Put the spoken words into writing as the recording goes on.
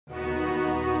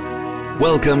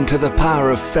Welcome to the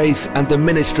power of faith and the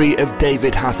ministry of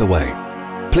David Hathaway.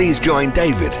 Please join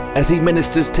David as he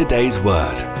ministers today's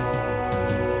word.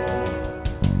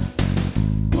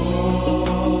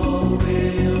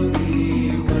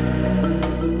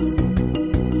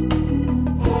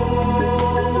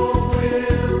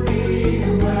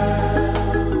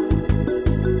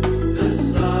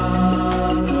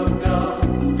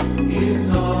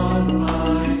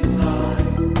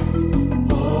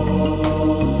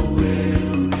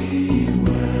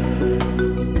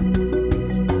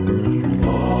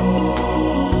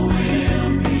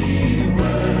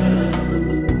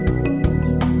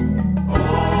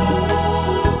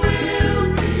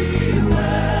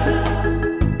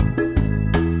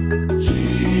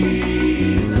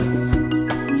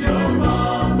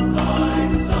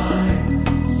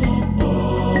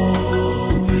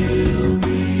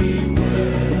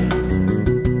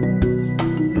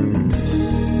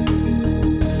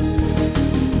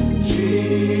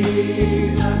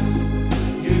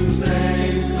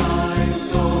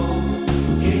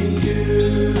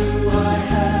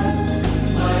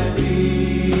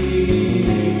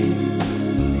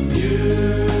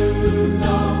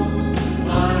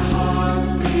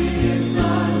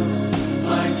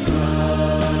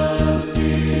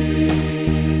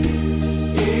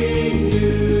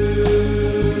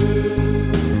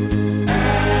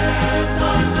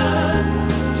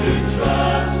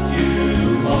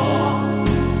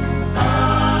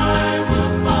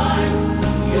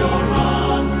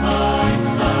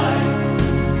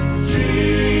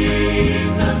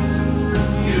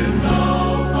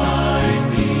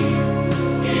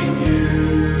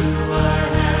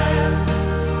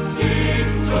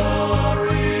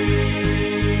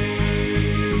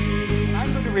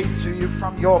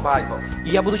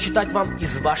 Я буду читать вам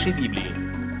из вашей Библии.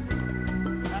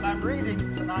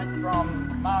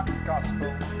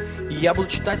 И я буду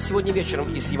читать сегодня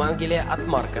вечером из Евангелия от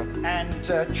Марка,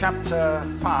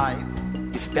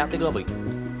 из 5 главы.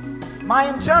 My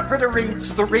interpreter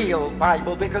reads the real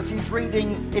Bible because he's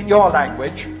reading in your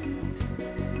language.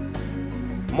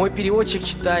 Мой переводчик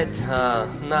читает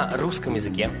на русском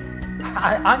языке.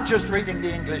 I'm just reading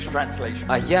the English translation.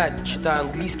 А я читаю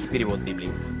английский перевод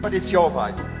Библии. But it's your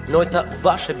Bible. Но это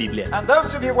ваша Библия. And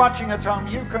those of you watching at home,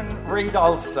 you can read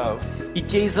also. И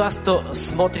те из вас, кто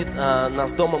смотрит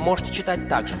нас дома, можете читать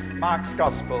также. Mark's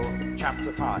Gospel,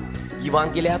 chapter 5.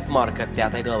 Евангелие от Марка,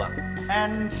 5 глава.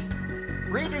 And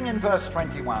reading in verse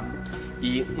 21.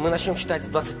 И мы начнем читать с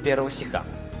 21 стиха.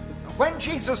 When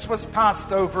Jesus was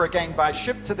passed over again by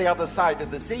ship to the other side of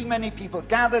the sea, many people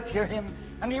gathered to him,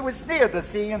 and he was near the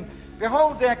sea, and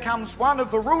behold, there comes one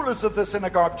of the rulers of the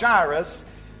synagogue, Jairus,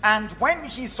 and when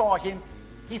he saw him,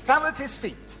 he fell at his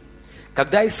feet.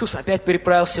 Когда Иисус опять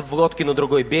переправился в лодке на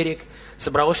другой берег,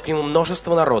 собралось к нему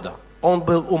множество народа. Он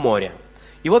был у моря.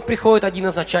 И вот приходит один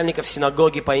из начальников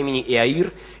синагоги по имени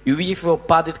Иаир, и, увидев его,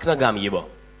 падает к ногам его.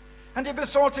 And he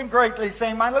besought him greatly,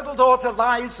 saying, My little daughter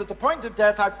lies at the point of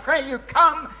death. I pray you,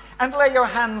 come and lay your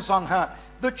hands on her,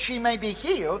 that she may be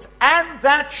healed, and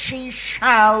that she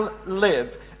shall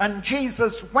live. And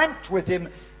Jesus went with him,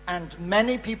 and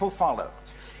many people followed.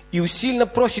 И усильно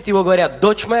просит его, говоря,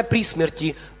 «Дочь моя при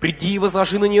смерти, приди и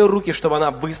возложи на нее руки, чтобы она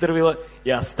выздоровела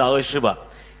и осталась жива».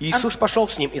 И Иисус пошел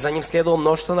с ним, и за ним следовало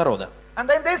множество народа. And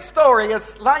then this story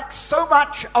is like so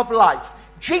much of life.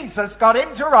 Jesus got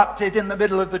interrupted in the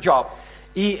middle of the job.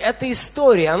 И эта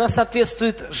история, она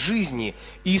соответствует жизни.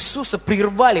 Иисуса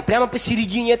прервали прямо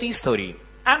посередине этой истории.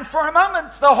 And for a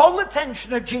moment, the whole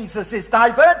attention of Jesus is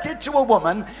diverted to a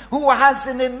woman who has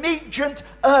an immediate,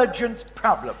 urgent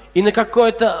problem. И на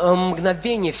какое-то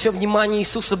мгновение все внимание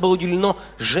Иисуса было уделено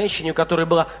женщине, у которой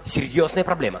была серьезная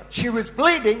проблема. She was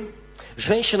bleeding.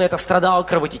 Женщина эта страдала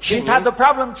She'd had the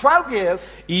problem кровотечением, 12 years,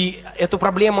 и эту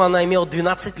проблему она имела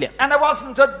 12 лет. and there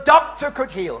wasn't a doctor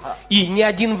could heal her. И ни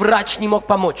один врач не мог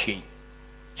помочь ей.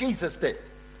 Jesus did.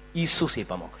 Иисус ей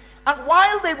помог. And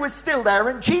while they were still there,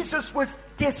 and Jesus was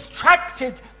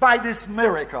distracted by this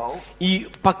miracle, И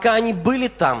пока они были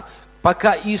там,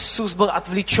 пока Иисус был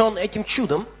отвлечен этим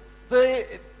чудом,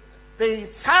 the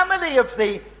family of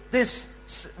this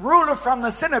ruler from the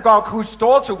synagogue whose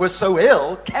daughter was so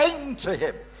ill came to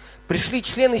him. пришли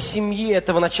члены семьи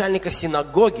этого начальника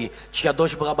синагоги, чья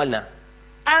дочь была больна.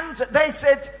 And they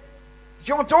said,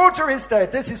 your daughter is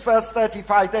dead. This is verse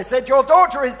 35. They said, your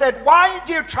daughter is dead. Why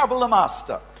do you trouble the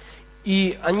master?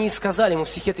 И они сказали ему в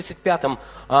стихе 35,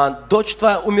 «Дочь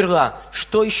твоя умерла,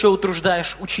 что еще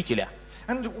утруждаешь учителя?»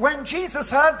 And when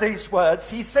Jesus heard these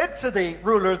words, he said to the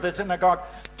ruler of the synagogue,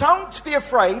 don't be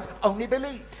afraid, only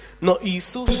believe. Но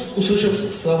Иисус,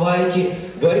 услышав слова эти,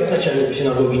 говорит начальнику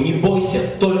синагоги, «Не бойся,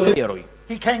 только веруй».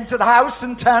 He came to the house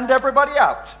and turned everybody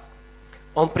out.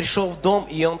 Он пришел в дом,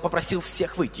 и он попросил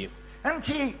всех выйти. And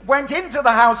he went into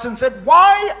the house and said,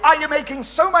 "Why are you making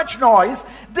so much noise?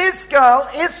 This girl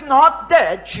is not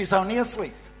dead, she's only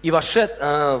asleep." И вошед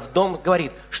в дом,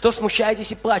 говорит: что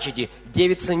смущаетесь и плачете?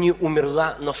 Девица не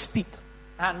умерла, но спит.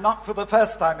 And not for the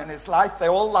first time in his life, they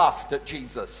all laughed at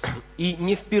Jesus. И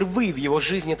не впервые в его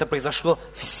жизни это произошло,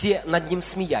 все над ним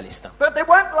смеялись там. But they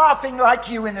weren't laughing like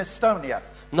you in Estonia.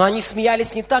 Но они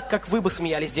смеялись не так, как вы бы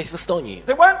смеялись здесь в Эстонии.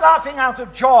 They weren't laughing out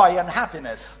of joy and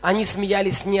happiness. Они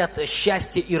смеялись не от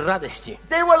счастья и радости.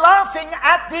 They were laughing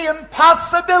at the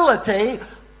impossibility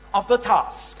of the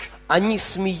task. Они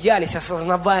смеялись,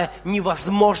 осознавая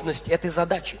невозможность этой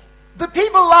задачи. The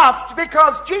people laughed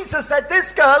because Jesus said,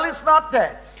 "This girl is not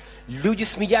dead." Люди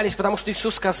смеялись, потому что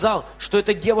Иисус сказал, что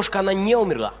эта девушка, она не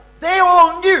умерла. They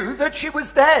all knew that she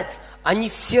was dead. Они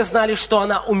все знали, что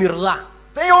она умерла.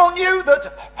 They all knew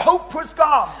that hope was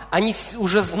gone. Они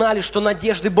уже знали, что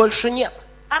надежды больше нет.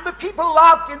 And the people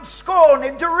laughed in scorn,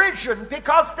 in derision,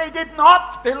 because they did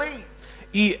not believe.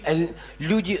 И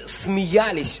люди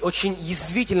смеялись очень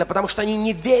язвительно, потому что они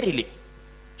не верили.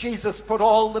 Jesus put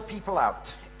all the people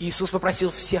out. Иисус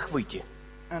попросил всех выйти.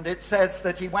 And it says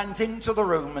that he went into the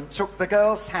room and took the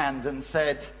girl's hand and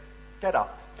said, "Get up."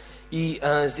 И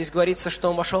здесь говорится, что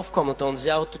он вошел в комнату, он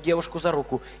взял эту девушку за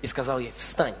руку и сказал ей: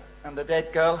 встань. And the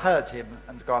dead girl heard him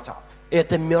and got up. И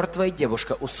эта мертвая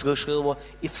девушка услышала его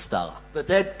и встала. The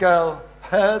dead girl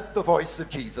heard the voice of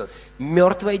Jesus.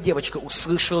 Мертвая девочка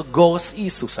услышала голос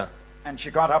Иисуса. And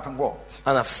she got up and walked.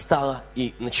 Она встала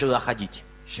и начала ходить.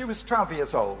 She was 12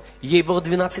 years old. Ей было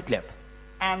 12 лет.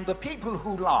 And the people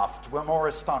who laughed were more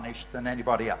astonished than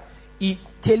anybody else. И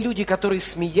те люди, которые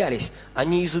смеялись,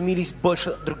 они изумились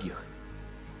больше других.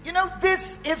 You know,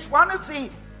 this is one of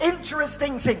the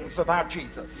interesting things about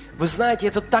Jesus. Вы знаете,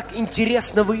 это так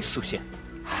интересно в Иисусе.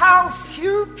 How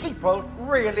few people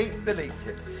really believed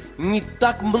him. Не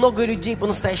так много людей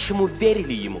по-настоящему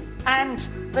верили Ему. And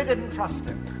they didn't trust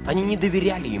him. Они не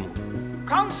доверяли Ему.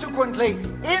 Consequently,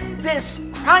 in this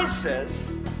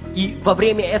crisis, И во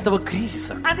время этого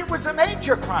кризиса, and it was a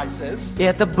major crisis, и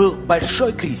это был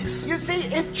большой кризис, you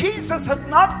see, if Jesus had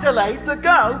not delayed, the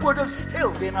girl would have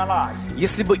still been alive.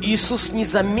 если бы Иисус не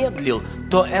замедлил,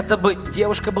 то эта бы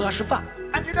девушка была жива.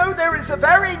 And you know, there is a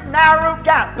very narrow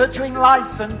gap between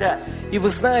life and death. И вы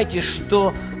знаете,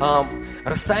 что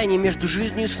расстояние между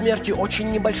жизнью и смертью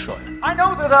очень небольшое. I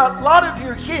know that a lot of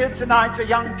you here tonight are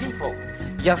young people.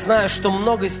 Я знаю, что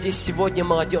много здесь сегодня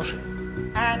молодежи.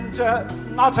 And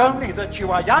not only that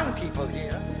you are young people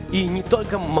here, И не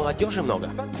только молодежи много,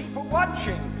 but people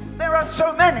watching. There are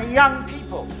so many young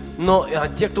people. но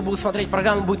те, кто будут смотреть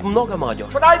программу, будет много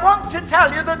молодежи. But I want to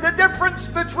tell you that the difference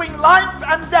between life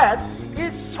and death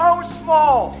is so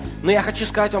small. Но я хочу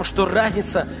сказать вам, что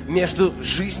разница между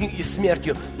жизнью и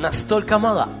смертью настолько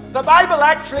мала. The Bible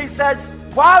actually says,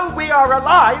 while we are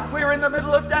alive, we're in the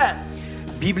middle of death.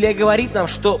 Библия говорит нам,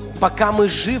 что пока мы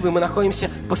живы, мы находимся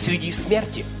посреди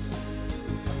смерти.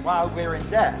 While we're in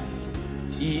death,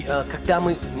 И когда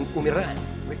мы умираем,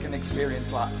 we can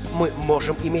experience life. мы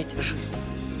можем иметь жизнь.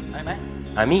 Amen.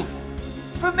 Аминь.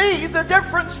 For me, the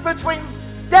difference between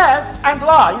death and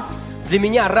life Для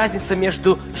меня разница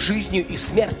между жизнью и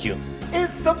смертью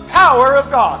is the power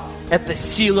of God. – это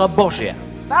сила Божья.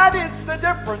 That is the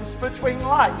difference between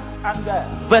life and death.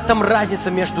 В этом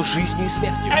разница между жизнью и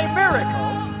смертью. A miracle.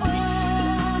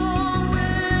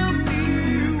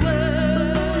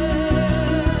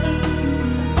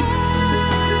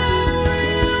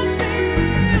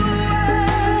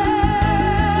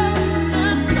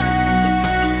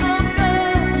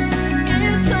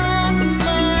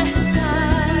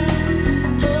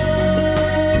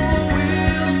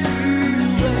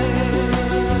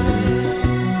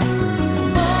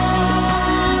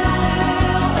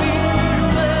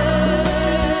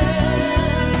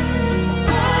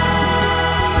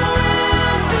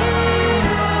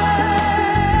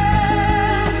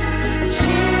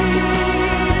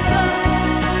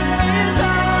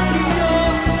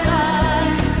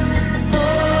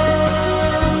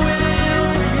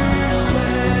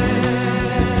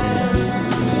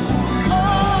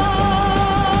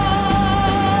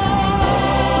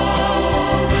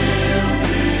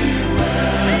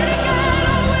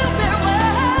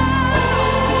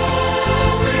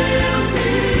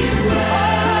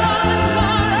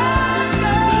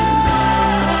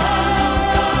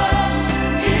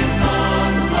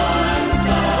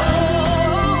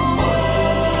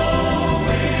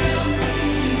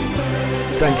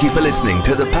 Thank you for listening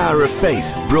to The Power of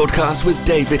Faith, broadcast with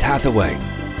David Hathaway.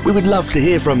 We would love to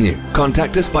hear from you.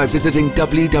 Contact us by visiting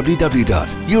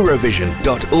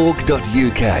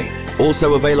www.eurovision.org.uk.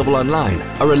 Also available online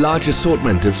are a large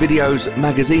assortment of videos,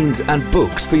 magazines and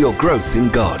books for your growth in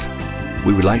God.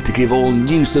 We would like to give all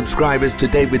new subscribers to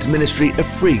David's ministry a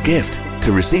free gift.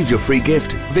 To receive your free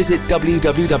gift, visit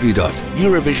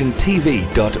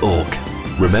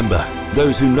www.eurovisiontv.org. Remember,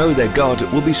 those who know their God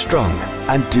will be strong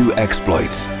and do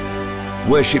exploits.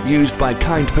 Worship used by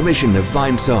kind permission of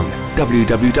Vinesong,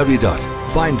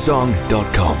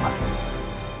 www.vinesong.com.